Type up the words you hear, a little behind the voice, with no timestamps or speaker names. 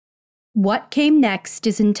What Came Next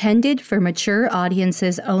is intended for mature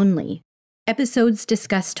audiences only. Episodes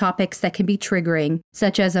discuss topics that can be triggering,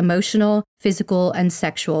 such as emotional, physical, and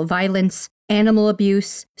sexual violence, animal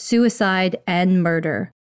abuse, suicide, and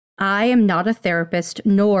murder. I am not a therapist,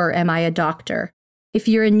 nor am I a doctor. If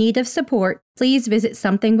you're in need of support, please visit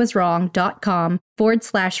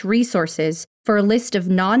somethingwaswrong.com/resources for a list of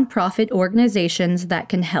nonprofit organizations that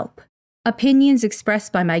can help. Opinions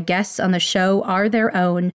expressed by my guests on the show are their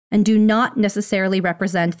own and do not necessarily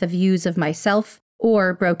represent the views of myself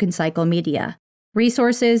or Broken Cycle Media.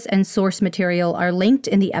 Resources and source material are linked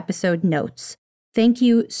in the episode notes. Thank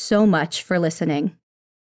you so much for listening.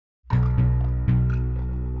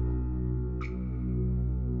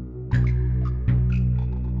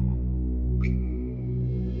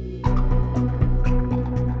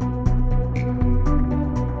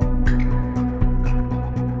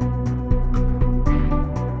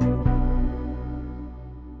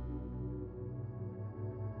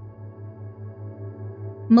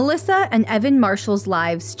 Melissa and Evin Marshall's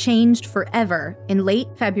lives changed forever in late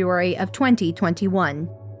February of 2021.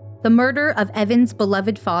 The murder of Evin's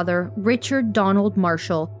beloved father, Richard Donald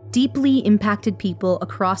Marshall, deeply impacted people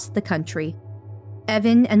across the country.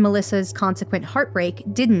 Evin and Melissa's consequent heartbreak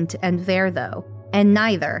didn't end there, though, and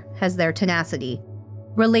neither has their tenacity.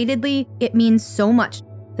 Relatedly, it means so much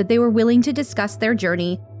that they were willing to discuss their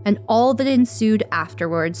journey and all that ensued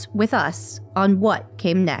afterwards with us on What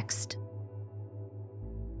Came Next.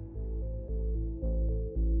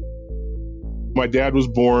 My dad was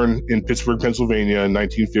born in Pittsburgh, Pennsylvania in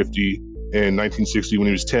 1950. In 1960, when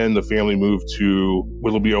he was 10, the family moved to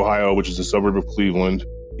Willoughby, Ohio, which is a suburb of Cleveland.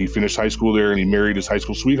 He finished high school there and he married his high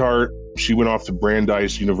school sweetheart. She went off to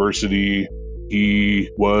Brandeis University. He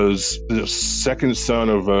was the second son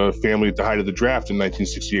of a family at the height of the draft in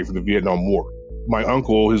 1968 for the Vietnam War. My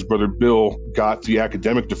uncle, his brother Bill, got the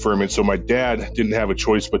academic deferment, so my dad didn't have a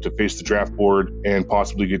choice but to face the draft board and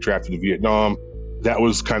possibly get drafted to Vietnam. That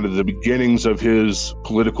was kind of the beginnings of his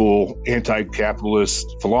political anti-capitalist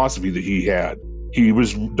philosophy that he had. He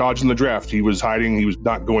was dodging the draft. He was hiding. He was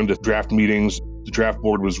not going to draft meetings. The draft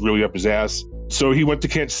board was really up his ass. So he went to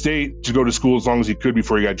Kent State to go to school as long as he could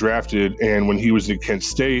before he got drafted. And when he was at Kent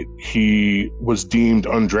State, he was deemed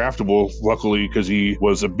undraftable, luckily, because he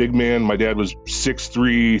was a big man. My dad was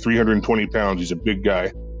 6'3", 320 pounds. He's a big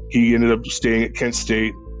guy. He ended up staying at Kent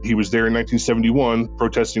State. He was there in 1971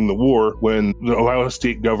 protesting the war when the Ohio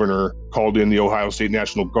State governor called in the Ohio State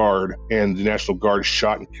National Guard, and the National Guard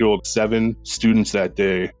shot and killed 7 students that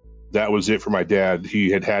day. That was it for my dad. He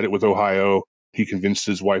had had it with Ohio. He convinced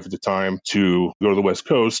his wife at the time to go to the West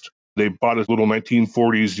Coast. They bought a little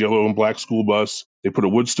 1940s yellow and black school bus. They put a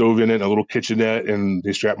wood stove in it, a little kitchenette, and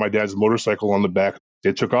they strapped my dad's motorcycle on the back.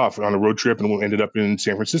 They took off on a road trip and ended up in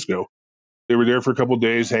San Francisco. They were there for a couple of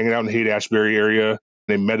days, hanging out in the Haight-Ashbury area.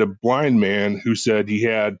 They met a blind man who said he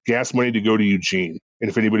had gas money to go to Eugene, and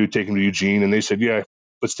if anybody would take him to Eugene. And they said, yeah,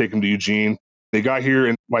 let's take him to Eugene. They got here,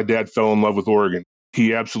 and my dad fell in love with Oregon.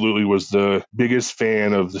 He absolutely was the biggest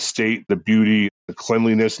fan of the state, the beauty, the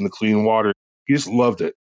cleanliness, and the clean water. He just loved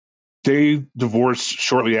it. They divorced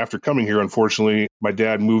shortly after coming here, unfortunately. My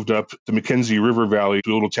dad moved up the Mackenzie River Valley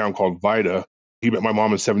to a little town called Vida. He met my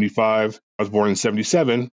mom in 75. I was born in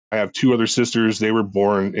 77. I have 2 other sisters. They were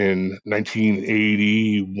born in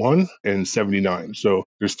 1981 and 79. So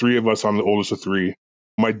there's 3 of us. I'm the oldest of 3.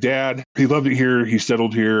 My dad, he loved it here. He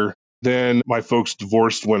settled here. Then my folks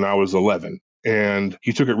divorced when I was 11. And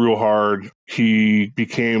he took it real hard. He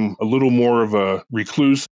became a little more of a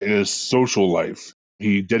recluse in his social life.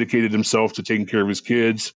 He dedicated himself to taking care of his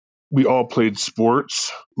kids. We all played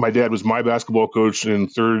sports. My dad was my basketball coach in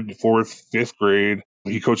 3rd, 4th, 5th grade.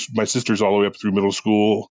 He coached my sisters all the way up through middle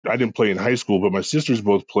school. I didn't play in high school, but my sisters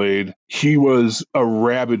both played. He was a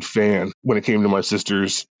rabid fan when it came to my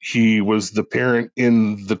sisters. He was the parent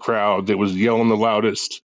in the crowd that was yelling the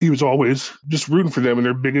loudest. He was always just rooting for them and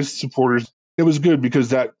their biggest supporters. It was good because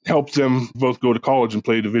that helped them both go to college and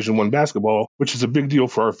play Division I basketball, which is a big deal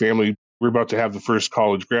for our family. We're about to have the first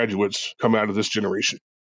college graduates come out of this generation.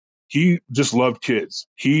 He just loved kids.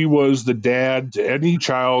 He was the dad to any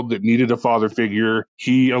child that needed a father figure.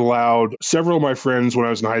 He allowed several of my friends when I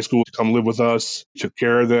was in high school to come live with us, took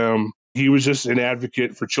care of them. He was just an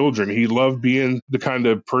advocate for children. He loved being the kind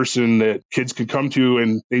of person that kids could come to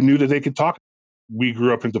and they knew that they could talk. We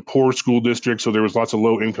grew up in the poor school district, so there was lots of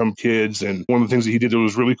low-income kids. And one of the things that he did that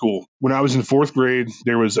was really cool. When I was in 4th grade,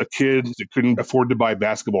 there was a kid that couldn't afford to buy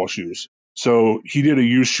basketball shoes. So he did a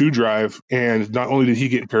used shoe drive, and not only did he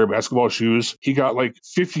get a pair of basketball shoes, he got like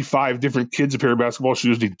 55 different kids a pair of basketball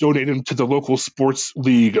shoes. He donated them to the local sports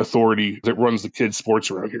league authority that runs the kids'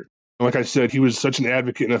 sports around here. Like I said, he was such an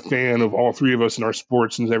advocate and a fan of all three of us in our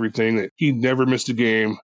sports and everything that he never missed a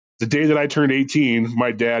game. The day that I turned 18,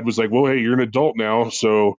 my dad was like, well, hey, you're an adult now.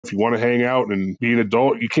 So if you want to hang out and be an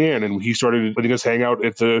adult, you can. And he started letting us hang out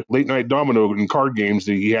at the late night domino and card games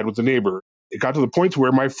that he had with the neighbor. It got to the point to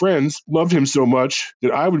where my friends loved him so much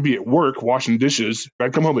that I would be at work washing dishes.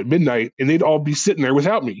 I'd come home at midnight and they'd all be sitting there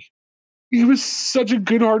without me. He was such a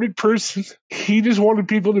good-hearted person. He just wanted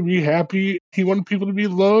people to be happy. He wanted people to be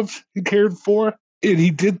loved and cared for. And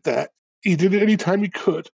he did that. He did it anytime he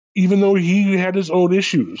could, even though he had his own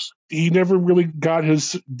issues. He never really got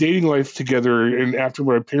his dating life together. And after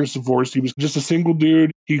my parents divorced, he was just a single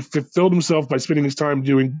dude. He fulfilled himself by spending his time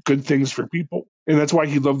doing good things for people. And that's why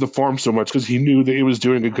he loved the farm so much, because he knew that he was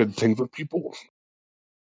doing a good thing for people.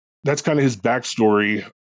 That's kind of his backstory,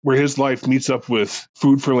 where his life meets up with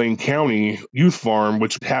Food for Lane County Youth Farm,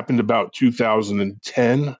 which happened about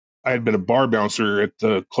 2010. I had been a bar bouncer at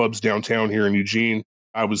the clubs downtown here in Eugene.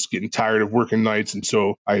 I was getting tired of working nights, and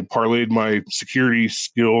so I parlayed my security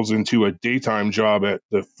skills into a daytime job at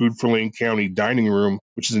the Food for Lane County Dining Room,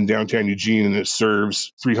 which is in downtown Eugene, and it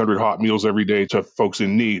serves 300 hot meals every day to folks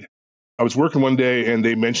in need. I was working one day, and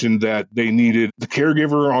they mentioned that they needed the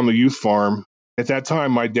caregiver on the youth farm. At that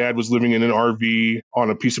time, my dad was living in an RV on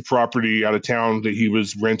a piece of property out of town that he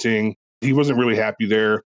was renting. He wasn't really happy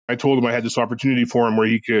there. I told him I had this opportunity for him where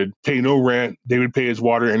he could pay no rent. They would pay his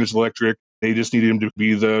water and his electric. They just needed him to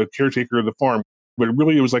be the caretaker of the farm. But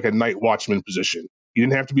really, it was like a night watchman position. He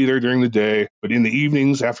didn't have to be there during the day, but in the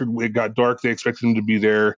evenings, after it got dark, they expected him to be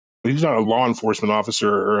there. He's not a law enforcement officer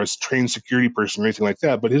or a trained security person or anything like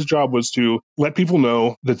that, but his job was to let people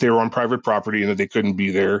know that they were on private property and that they couldn't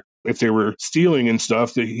be there. If they were stealing and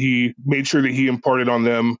stuff, that he made sure that he imparted on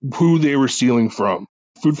them who they were stealing from.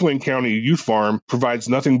 Food for Lane County Youth Farm provides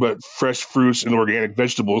nothing but fresh fruits and organic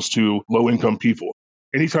vegetables to low-income people.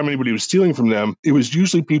 Anytime anybody was stealing from them, it was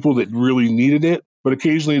usually people that really needed it, but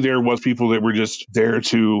occasionally there was people that were just there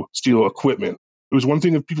to steal equipment. It was one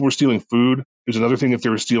thing if people were stealing food. It was another thing if they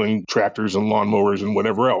were stealing tractors and lawnmowers and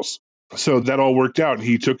whatever else. So that all worked out.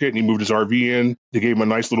 He took it and he moved his RV in. They gave him a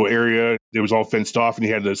nice little area. It was all fenced off, and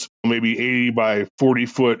he had this maybe 80 by 40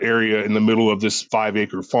 foot area in the middle of this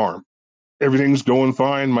 5-acre farm. Everything's going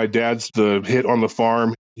fine. My dad's the hit on the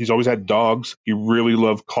farm. He's always had dogs. He really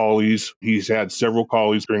loved collies. He's had several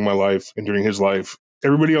collies during my life and during his life.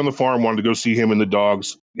 Everybody on the farm wanted to go see him and the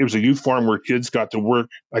dogs. It was a youth farm where kids got to work,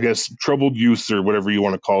 I guess, troubled youths or whatever you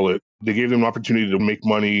want to call it. They gave them an opportunity to make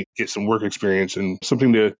money, get some work experience, and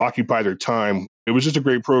something to occupy their time. It was just a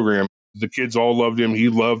great program. The kids all loved him. He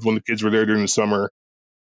loved when the kids were there during the summer.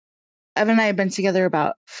 Evan and I have been together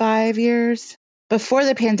about 5 years. Before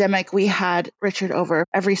the pandemic, we had Richard over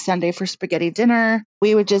every Sunday for spaghetti dinner.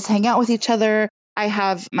 We would just hang out with each other. I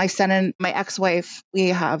have my son and my ex-wife. We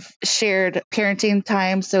have shared parenting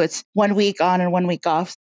time. So it's 1 week on and 1 week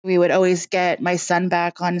off. We would always get my son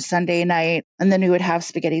back on Sunday night, and then we would have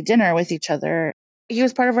spaghetti dinner with each other. He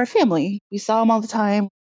was part of our family. We saw him all the time.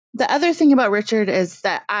 The other thing about Richard is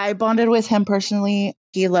that I bonded with him personally.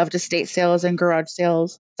 He loved estate sales and garage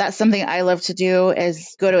sales. That's something I love to do,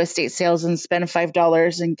 is go to estate sales and spend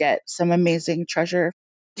 $5 and get some amazing treasure.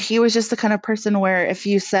 He was just the kind of person where if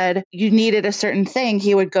you said you needed a certain thing,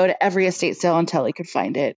 he would go to every estate sale until he could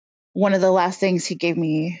find it. One of the last things he gave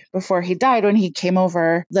me before he died, when he came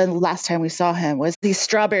over, the last time we saw him, was these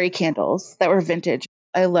strawberry candles that were vintage.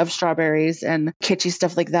 I love strawberries and kitschy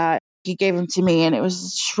stuff like that. He gave them to me, and it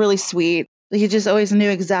was really sweet. He just always knew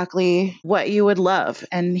exactly what you would love.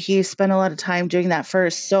 And he spent a lot of time doing that for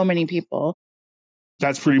so many people.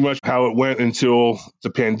 That's pretty much how it went until the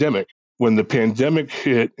pandemic. When the pandemic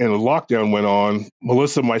hit and the lockdown went on,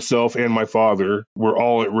 Melissa, myself, and my father were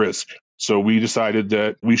all at risk. So we decided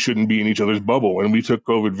that we shouldn't be in each other's bubble. And we took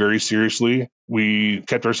COVID very seriously. We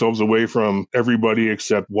kept ourselves away from everybody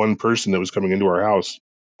except one person that was coming into our house.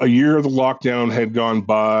 A year of the lockdown had gone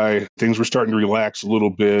by. Things were starting to relax a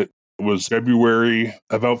little bit. It was February,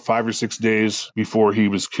 about 5 or 6 days before he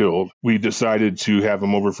was killed. We decided to have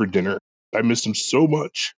him over for dinner. I missed him so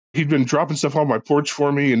much. He'd been dropping stuff on my porch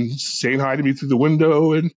for me and saying hi to me through the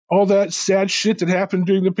window and all that sad shit that happened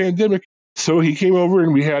during the pandemic. So he came over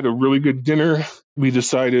and we had a really good dinner. We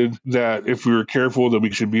decided that if we were careful that we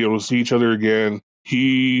should be able to see each other again.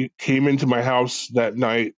 He came into my house that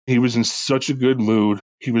night. He was in such a good mood.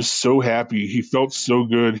 He was so happy. He felt so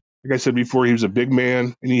good. Like I said before, he was a big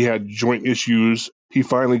man and he had joint issues. He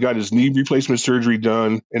finally got his knee replacement surgery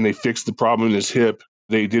done and they fixed the problem in his hip.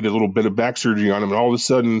 They did a little bit of back surgery on him, and all of a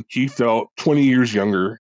sudden, he felt 20 years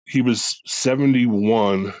younger. He was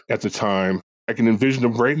 71 at the time. I can envision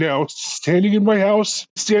him right now standing in my house,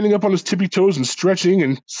 standing up on his tippy toes and stretching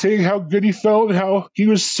and saying how good he felt and how he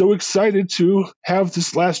was so excited to have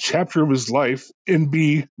this last chapter of his life and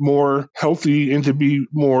be more healthy and to be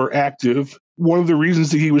more active. One of the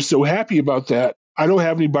reasons that he was so happy about that, I don't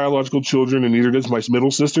have any biological children and neither does my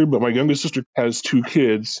middle sister, but my youngest sister has 2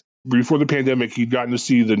 kids. Before the pandemic, he'd gotten to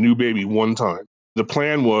see the new baby one time. The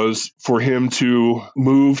plan was for him to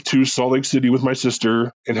move to Salt Lake City with my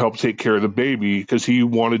sister and help take care of the baby because he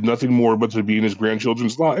wanted nothing more but to be in his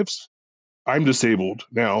grandchildren's lives. I'm disabled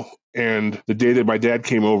now. And the day that my dad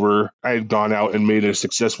came over, I had gone out and made a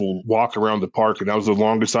successful walk around the park. And that was the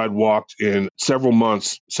longest I'd walked in several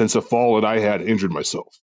months since a fall that I had injured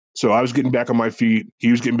myself. So I was getting back on my feet.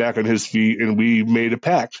 He was getting back on his feet. And we made a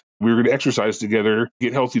pact. We were going to exercise together,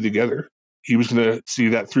 get healthy together. He was going to see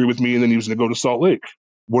that through with me. And then he was going to go to Salt Lake.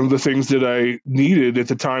 One of the things that I needed at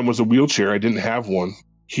the time was a wheelchair. I didn't have one.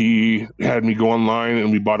 He had me go online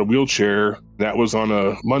and we bought a wheelchair. That was on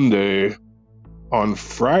a Monday. On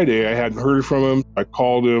Friday, I hadn't heard from him. I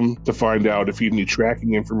called him to find out if he had any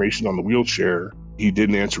tracking information on the wheelchair. He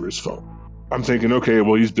didn't answer his phone. I'm thinking, okay,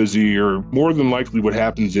 well, he's busy, or more than likely what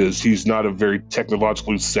happens is he's not a very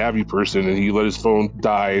technologically savvy person and he let his phone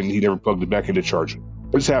die and he never plugged it back in to charge it.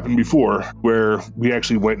 This happened before where we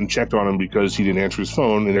actually went and checked on him because he didn't answer his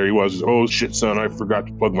phone and there he was, oh shit, son, I forgot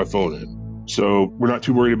to plug my phone in. So we're not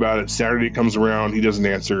too worried about it. Saturday comes around, he doesn't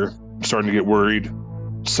answer. I'm starting to get worried.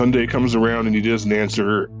 Sunday comes around and he doesn't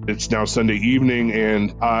answer. It's now Sunday evening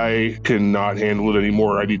and I cannot handle it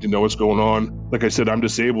anymore. I need to know what's going on. Like I said, I'm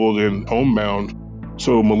disabled and homebound.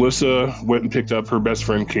 So Melissa went and picked up her best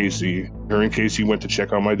friend, Casey. Her and Casey went to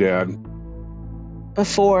check on my dad.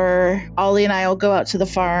 Before Ollie and I will go out to the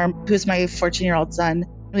farm, who's my 14-year-old son,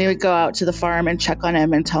 we would go out to the farm and check on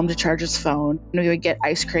him and tell him to charge his phone. And we would get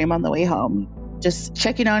ice cream on the way home. Just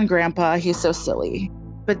checking on Grandpa. He's so silly.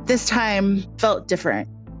 But this time felt different.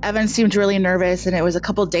 Evin seemed really nervous, and it was a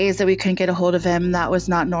couple days that we couldn't get a hold of him. That was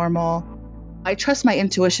not normal. I trust my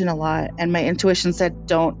intuition a lot, and my intuition said,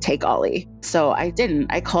 don't take Ollie. So I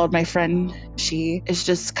didn't. I called my friend. She is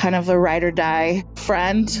just kind of a ride or die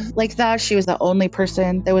friend like that. She was the only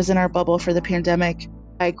person that was in our bubble for the pandemic.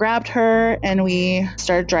 I grabbed her, and we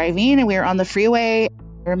started driving, and we were on the freeway.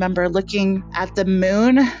 I remember looking at the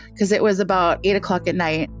moon because it was about 8 o'clock at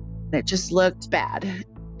night. It just looked bad.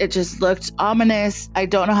 It just looked ominous. I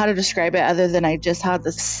don't know how to describe it other than I just had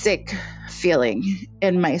this sick feeling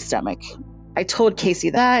in my stomach. I told Casey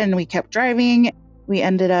that and we kept driving. We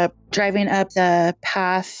ended up driving up the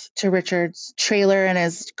path to Richard's trailer and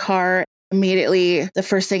his car. Immediately, the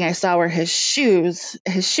first thing I saw were his shoes.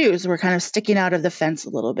 His shoes were kind of sticking out of the fence a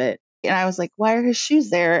little bit. And I was like, why are his shoes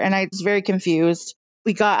there? And I was very confused.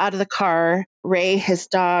 We got out of the car. Ray, his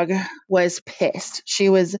dog, was pissed. She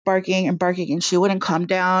was barking and barking and she wouldn't calm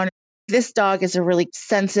down. This dog is a really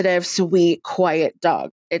sensitive, sweet, quiet dog.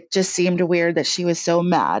 It just seemed weird that she was so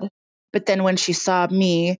mad. But then when she saw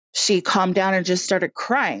me, she calmed down and just started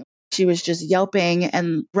crying. She was just yelping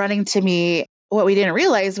and running to me. What we didn't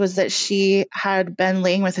realize was that she had been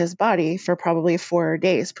laying with his body for probably 4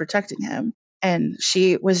 days, protecting him. And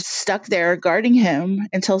she was stuck there guarding him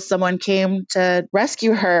until someone came to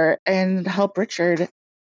rescue her and help Richard.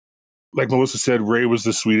 Like Melissa said, Ray was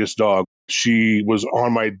the sweetest dog. She was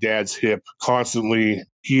on my dad's hip constantly.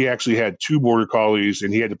 He actually had 2 border collies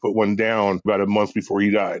and he had to put one down about a month before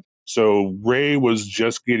he died. So Ray was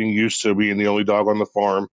just getting used to being the only dog on the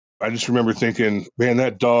farm. I just remember thinking, man,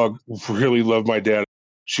 that dog really loved my dad.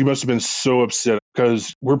 She must have been so upset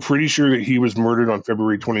because we're pretty sure that he was murdered on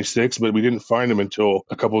February 26th, but we didn't find him until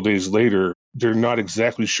a couple of days later. They're not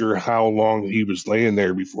exactly sure how long he was laying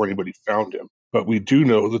there before anybody found him. But we do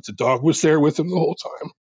know that the dog was there with him the whole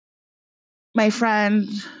time. My friend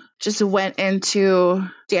just went into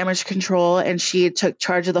damage control and she took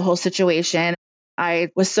charge of the whole situation. I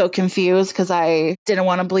was so confused because I didn't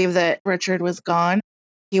want to believe that Richard was gone.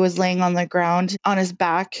 He was laying on the ground on his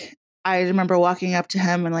back. I remember walking up to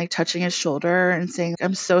him and like touching his shoulder and saying,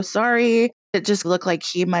 I'm so sorry. It just looked like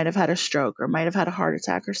he might have had a stroke or might have had a heart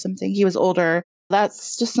attack or something. He was older.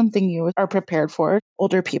 That's just something you are prepared for,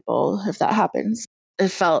 older people, if that happens. It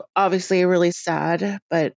felt obviously really sad,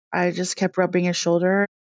 but I just kept rubbing his shoulder.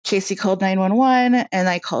 Casey called 911 and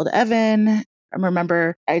I called Evin. I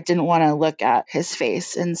remember I didn't want to look at his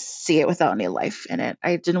face and see it without any life in it.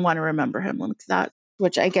 I didn't want to remember him like that,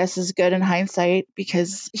 which I guess is good in hindsight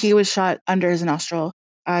because he was shot under his nostril.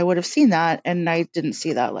 I would have seen that and I didn't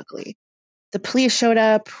see that, luckily. The police showed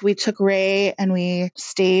up. We took Ray and we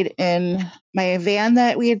stayed in my van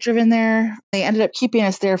that we had driven there. They ended up keeping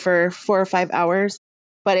us there for 4 or 5 hours,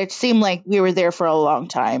 but it seemed like we were there for a long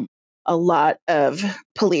time. a lot of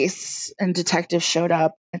police and detectives showed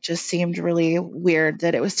up. It just seemed really weird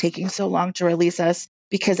that it was taking so long to release us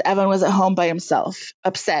because Evin was at home by himself,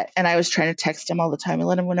 upset. And I was trying to text him all the time and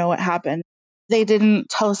let him know what happened. They didn't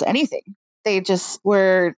tell us anything. They just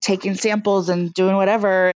were taking samples and doing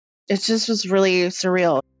whatever. It just was really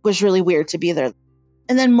surreal. It was really weird to be there.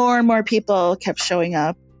 And then more and more people kept showing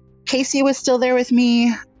up. Casey was still there with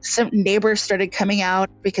me. Some neighbors started coming out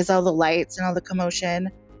because of all the lights and all the commotion.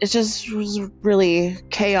 It just was really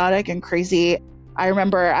chaotic and crazy. I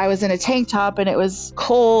remember I was in a tank top and it was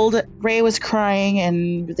cold. Ray was crying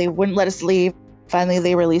and they wouldn't let us leave. Finally,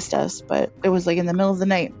 they released us, but it was like in the middle of the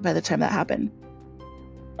night by the time that happened.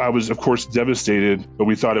 I was, of course, devastated, but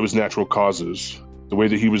we thought it was natural causes. The way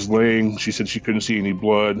that he was laying, she said she couldn't see any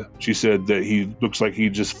blood. She said that he looks like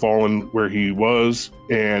he'd just fallen where he was.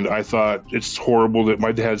 And I thought it's horrible that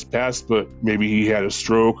my dad's passed, but maybe he had a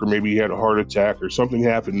stroke or maybe he had a heart attack or something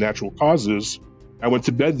happened, natural causes. I went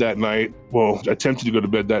to bed that night, attempted to go to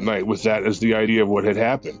bed that night with that as the idea of what had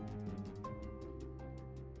happened.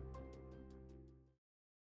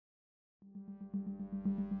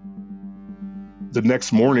 The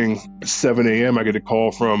next morning, at 7 a.m., I get a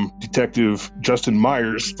call from Detective Justin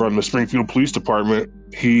Myers from the Springfield Police Department.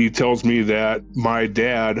 He tells me that my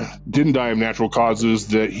dad didn't die of natural causes,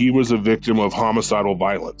 that he was a victim of homicidal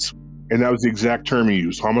violence. And that was the exact term he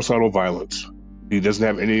used, homicidal violence. He doesn't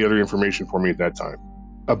have any other information for me at that time.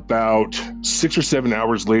 About 6 or 7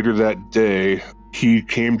 hours later that day, he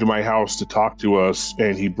came to my house to talk to us,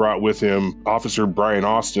 and he brought with him Officer Brian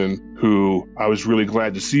Austin, who I was really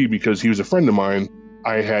glad to see because he was a friend of mine.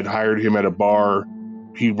 I had hired him at a bar.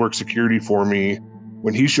 He worked security for me.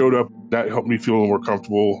 When he showed up, that helped me feel more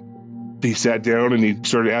comfortable. He sat down and he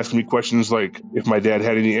started asking me questions like if my dad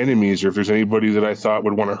had any enemies or if there's anybody that I thought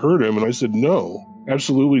would want to hurt him. And I said, no,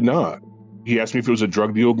 absolutely not. He asked me if it was a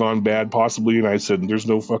drug deal gone bad, possibly. And I said, there's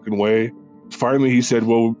no fucking way. Finally, he said,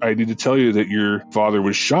 well, I need to tell you that your father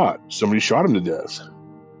was shot. Somebody shot him to death.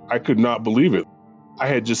 I could not believe it. I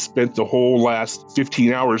had just spent the whole last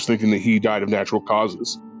 15 hours thinking that he died of natural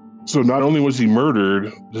causes. So not only was he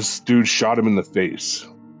murdered, this dude shot him in the face.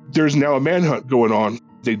 There's now a manhunt going on.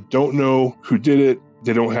 They don't know who did it.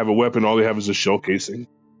 They don't have a weapon. All they have is a shell casing.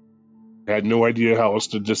 I had no idea how else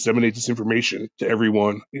to disseminate this information to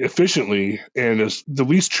everyone efficiently and as the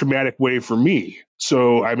least traumatic way for me.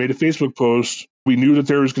 So I made a Facebook post. We knew that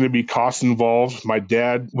there was going to be costs involved. My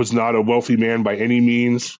dad was not a wealthy man by any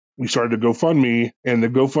means. We started a GoFundMe, and the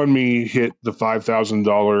GoFundMe hit the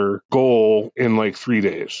 $5,000 goal in like 3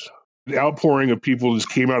 days. The outpouring of people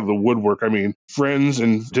just came out of the woodwork. I mean, friends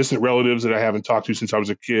and distant relatives that I haven't talked to since I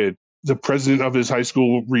was a kid. The president of his high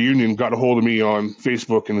school reunion got a hold of me on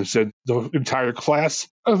Facebook and said the entire class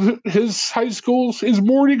of his high school is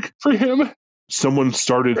mourning for him. Someone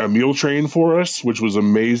started a meal train for us, which was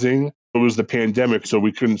amazing. It was the pandemic, so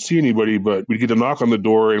we couldn't see anybody, but we'd get a knock on the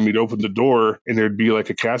door and we'd open the door and there'd be like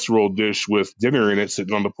a casserole dish with dinner in it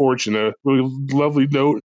sitting on the porch and a really lovely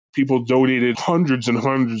note. People donated hundreds and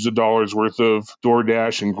hundreds of dollars worth of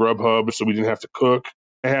DoorDash and Grubhub so we didn't have to cook.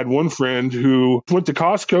 I had one friend who went to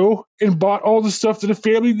Costco and bought all the stuff that a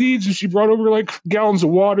family needs. And she brought over like gallons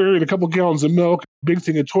of water and a couple gallons of milk, big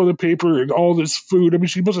thing of toilet paper and all this food. I mean,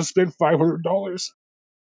 she must have spent $500.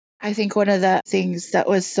 I think one of the things that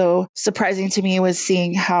was so surprising to me was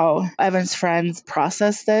seeing how Evan's friends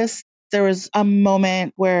processed this. There was a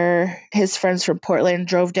moment where his friends from Portland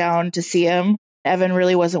drove down to see him. Evin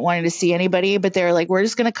really wasn't wanting to see anybody, but they were like, we're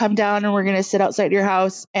just going to come down and we're going to sit outside your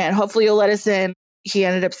house and hopefully you'll let us in. He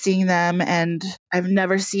ended up seeing them, and I've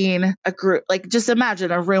never seen a group, like just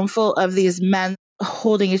imagine a room full of these men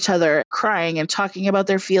holding each other, crying and talking about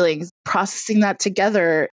their feelings, processing that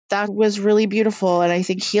together. That was really beautiful, and I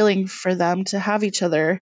think healing for them to have each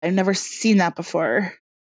other. I've never seen that before.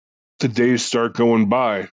 The days start going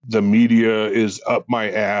by. The media is up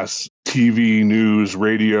my ass. TV, news,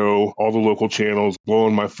 radio, all the local channels,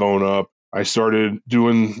 blowing my phone up. I started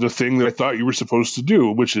doing the thing that I thought you were supposed to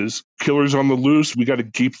do, which is killers on the loose. We got to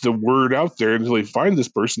keep the word out there until they find this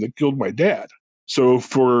person that killed my dad. So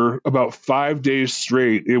for about 5 days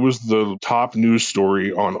straight, it was the top news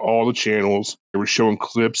story on all the channels. They were showing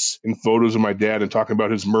clips and photos of my dad and talking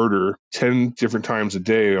about his murder 10 different times a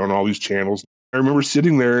day on all these channels. I remember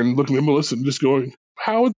sitting there and looking at Melissa and just going,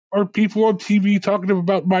 how are people on TV talking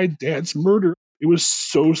about my dad's murder? It was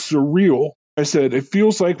so surreal. I said, it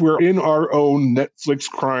feels like we're in our own Netflix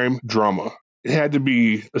crime drama. It had to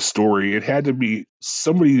be a story. It had to be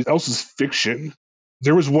somebody else's fiction.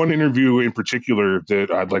 There was one interview in particular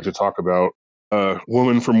that I'd like to talk about. A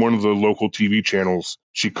woman from one of the local TV channels.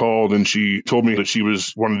 She called and she told me that she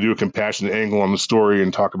was wanting to do a compassionate angle on the story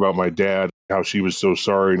and talk about my dad, how she was so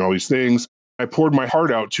sorry and all these things. I poured my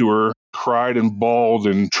heart out to her, cried and bawled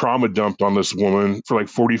and trauma dumped on this woman for like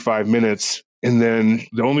 45 minutes. And then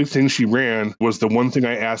the only thing she ran was the one thing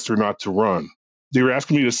I asked her not to run. They were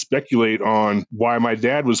asking me to speculate on why my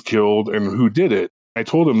dad was killed and who did it. I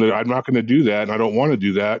told them that I'm not going to do that and I don't want to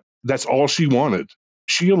do that. That's all she wanted.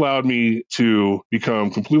 She allowed me to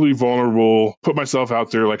become completely vulnerable, put myself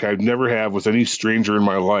out there like I'd never have with any stranger in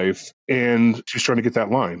my life. And she's trying to get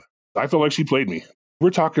that line. I felt like she played me. We're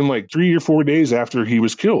talking like 3 or 4 days after he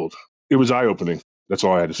was killed. It was eye-opening. That's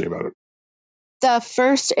all I had to say about it. The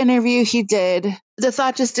first interview he did, the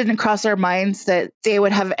thought just didn't cross our minds that they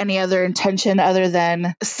would have any other intention other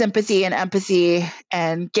than sympathy and empathy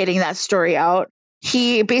and getting that story out.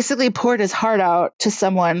 He basically poured his heart out to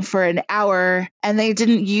someone for an hour, and they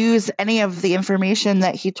didn't use any of the information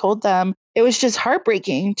that he told them. It was just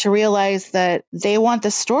heartbreaking to realize that they want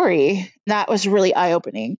the story. That was really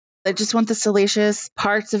eye-opening. They just want the salacious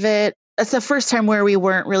parts of it. That's the first time where we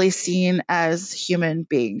weren't really seen as human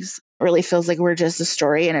beings. It really feels like we're just a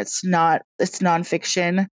story and it's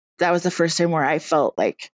nonfiction. That was the first time where I felt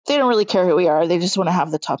like they don't really care who we are. They just want to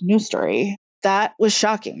have the top news story. That was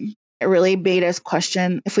shocking. It really made us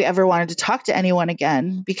question if we ever wanted to talk to anyone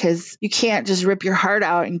again, because you can't just rip your heart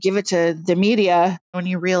out and give it to the media when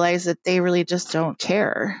you realize that they really just don't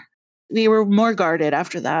care. We were more guarded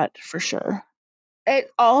after that, for sure. It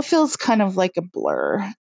all feels kind of like a blur.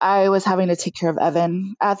 I was having to take care of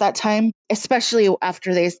Evin at that time, especially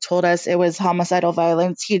after they told us it was homicidal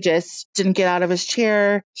violence. He just didn't get out of his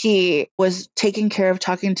chair. He was taking care of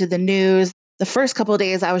talking to the news. The first couple of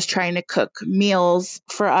days I was trying to cook meals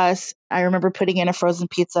for us. I remember putting in a frozen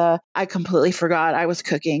pizza. I completely forgot I was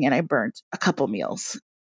cooking and I burnt a couple meals.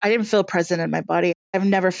 I didn't feel present in my body. I've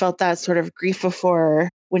never felt that sort of grief before.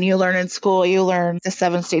 When you learn in school, you learn the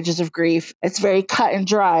 7 stages of grief. It's very cut and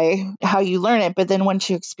dry how you learn it. But then once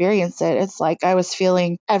you experience it, it's like I was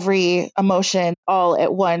feeling every emotion all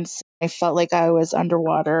at once. I felt like I was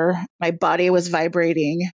underwater. My body was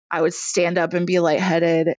vibrating. I would stand up and be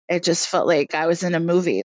lightheaded. It just felt like I was in a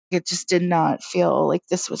movie. It just did not feel like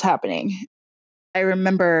this was happening. I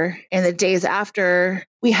remember in the days after,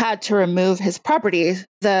 we had to remove his property.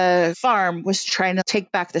 The farm was trying to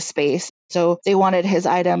take back the space. So they wanted his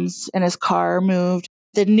items in his car moved.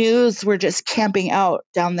 The news were just camping out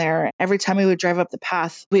down there. Every time we would drive up the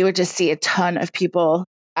path, we would just see a ton of people.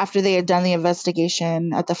 After they had done the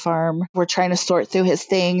investigation at the farm, we're trying to sort through his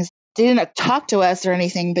things. They didn't talk to us or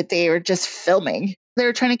anything, but they were just filming. They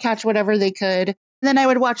were trying to catch whatever they could. Then I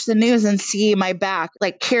would watch the news and see my back,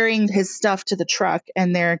 like carrying his stuff to the truck,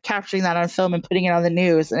 and they're capturing that on film and putting it on the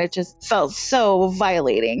news. And it just felt so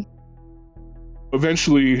violating.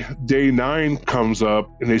 Eventually, day 9 comes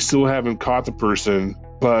up and they still haven't caught the person,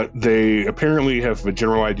 but they apparently have a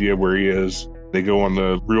general idea where he is. They go on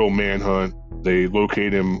the real manhunt. They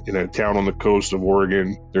locate him in a town on the coast of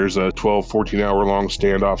Oregon. There's a 12, 14-hour long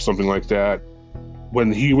standoff, something like that.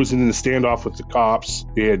 When he was in the standoff with the cops,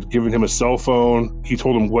 they had given him a cell phone. He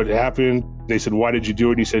told them what happened. They said, "Why did you do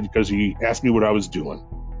it?" And he said, "Because he asked me what I was doing."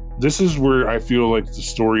 This is where I feel like the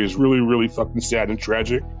story is really, really fucking sad and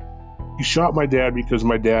tragic. He shot my dad because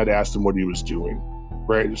my dad asked him what he was doing,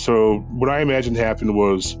 right? So what I imagined happened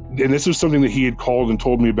was, and this was something that he had called and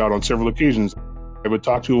told me about on several occasions. I would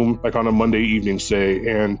talk to him like on a Monday evening, say,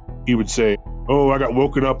 and he would say, "Oh, I got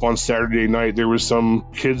woken up on Saturday night. There was some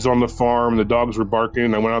kids on the farm and the dogs were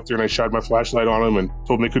barking. I went out there and I shined my flashlight on them and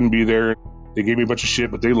told them they couldn't be there. They gave me a bunch of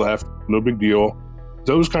shit, but they left. No big deal."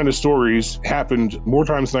 Those kind of stories happened more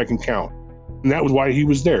times than I can count. And that was why he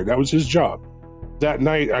was there. That was his job. That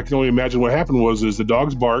night, I can only imagine what happened was the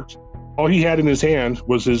dogs barked. All he had in his hand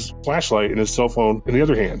was his flashlight and his cell phone in the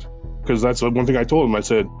other hand. Because that's one thing I told him. I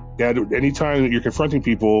said, "Dad, anytime that you're confronting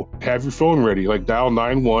people, have your phone ready, like dial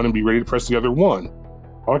 911 and be ready to press the other one."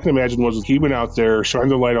 All I can imagine was he went out there,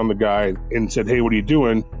 shined the light on the guy and said, "Hey, what are you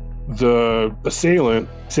doing?" The assailant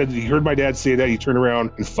said that he heard my dad say that. He turned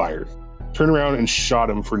around and fired. Turned around and shot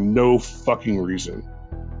him for no fucking reason.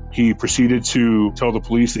 He proceeded to tell the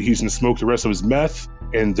police that he's going to smoke the rest of his meth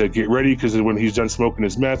and to get ready because when he's done smoking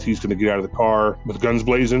his meth, he's going to get out of the car with guns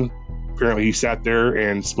blazing. Apparently, he sat there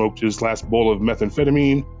and smoked his last bowl of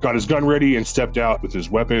methamphetamine, got his gun ready, and stepped out with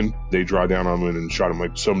his weapon. They draw down on him and shot him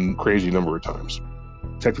like some crazy number of times.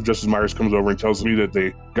 Detective Justice Myers comes over and tells me that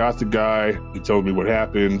they got the guy. He told me what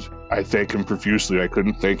happened. I thank him profusely. I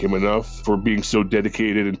couldn't thank him enough for being so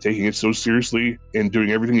dedicated and taking it so seriously and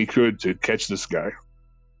doing everything he could to catch this guy.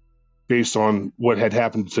 Based on what had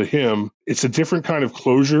happened to him, it's a different kind of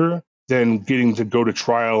closure then getting to go to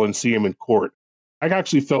trial and see him in court. I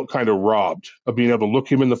actually felt kind of robbed of being able to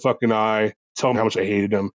look him in the fucking eye, tell him how much I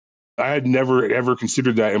hated him. I had never, ever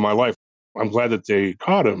considered that in my life. I'm glad that they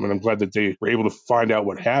caught him, and I'm glad that they were able to find out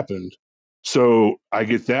what happened. So I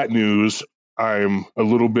get that news. I'm a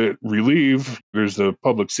little bit relieved. There's the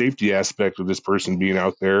public safety aspect of this person being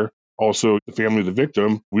out there. Also, the family of the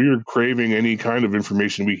victim, we're craving any kind of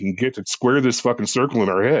information we can get to square this fucking circle in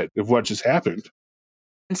our head of what just happened.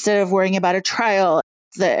 Instead of worrying about a trial,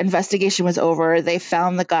 the investigation was over. They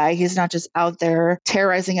found the guy. He's not just out there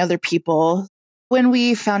terrorizing other people. When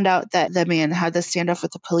we found out that the man had the standoff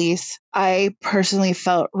with the police, I personally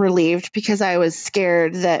felt relieved because I was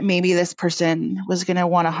scared that maybe this person was going to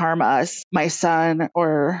want to harm us, my son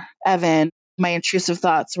or Evin. My intrusive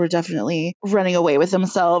thoughts were definitely running away with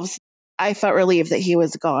themselves. I felt relieved that he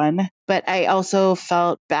was gone, but I also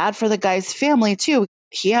felt bad for the guy's family too.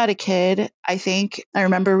 He had a kid, I think. I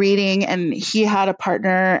remember reading, and he had a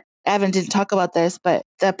partner. Evin didn't talk about this, but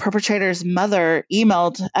the perpetrator's mother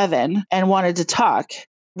emailed Evin and wanted to talk.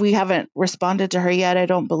 We haven't responded to her yet, I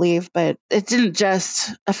don't believe, but it didn't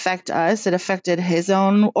just affect us. It affected his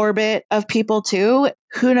own orbit of people too.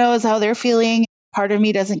 Who knows how they're feeling? Part of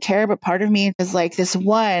me doesn't care, but part of me is like, this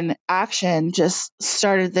one action just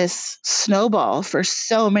started this snowball for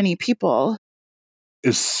so many people.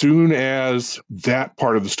 As soon as that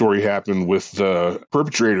part of the story happened with the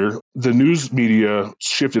perpetrator, the news media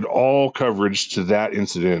shifted all coverage to that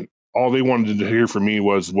incident. All they wanted to hear from me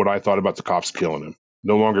was what I thought about the cops killing him.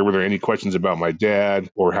 No longer were there any questions about my dad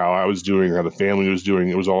or how I was doing or how the family was doing.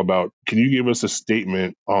 It was all about, can you give us a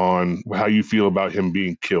statement on how you feel about him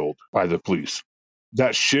being killed by the police?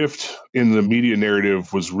 That shift in the media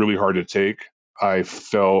narrative was really hard to take. I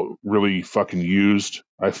felt really fucking used.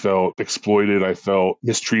 I felt exploited. I felt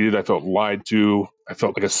mistreated. I felt lied to. I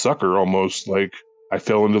felt like a sucker almost, like I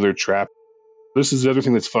fell into their trap. This is the other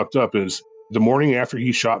thing that's fucked up is the morning after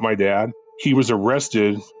he shot my dad, he was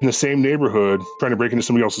arrested in the same neighborhood trying to break into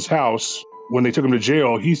somebody else's house. When they took him to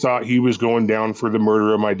jail, he thought he was going down for the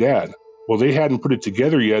murder of my dad. Well, they hadn't put it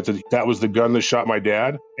together yet that that was the gun that shot my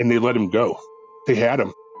dad, and they let him go. They had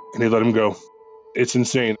him, and they let him go. It's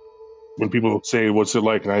insane. When people say, what's it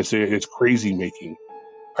like? And I say, it's crazy making.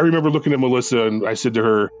 I remember looking at Melissa and I said to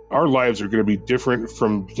her, our lives are going to be different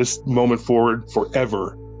from this moment forward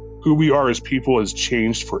forever. Who we are as people has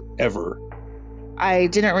changed forever. I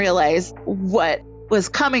didn't realize what was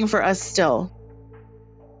coming for us still.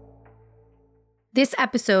 This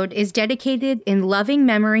episode is dedicated in loving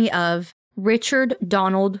memory of Richard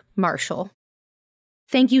Donald Marshall.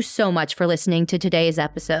 Thank you so much for listening to today's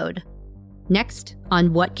episode. Next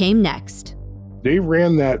on What Came Next. They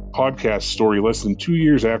ran that podcast story less than 2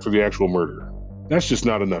 years after the actual murder. That's just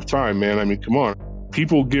not enough time, man. I mean, come on.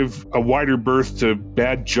 People give a wider berth to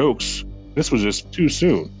bad jokes. This was just too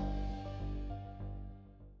soon.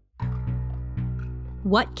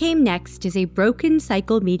 What Came Next is a Broken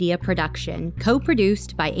Cycle Media production,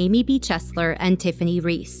 co-produced by Amy B. Chesler and Tiffany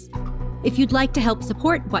Reese. If you'd like to help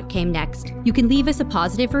support What Came Next, you can leave us a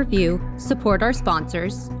positive review, support our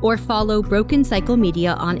sponsors, or follow Broken Cycle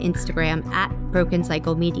Media on Instagram at Broken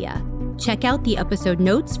Cycle Media. Check out the episode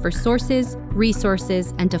notes for sources,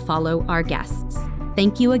 resources, and to follow our guests.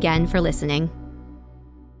 Thank you again for listening.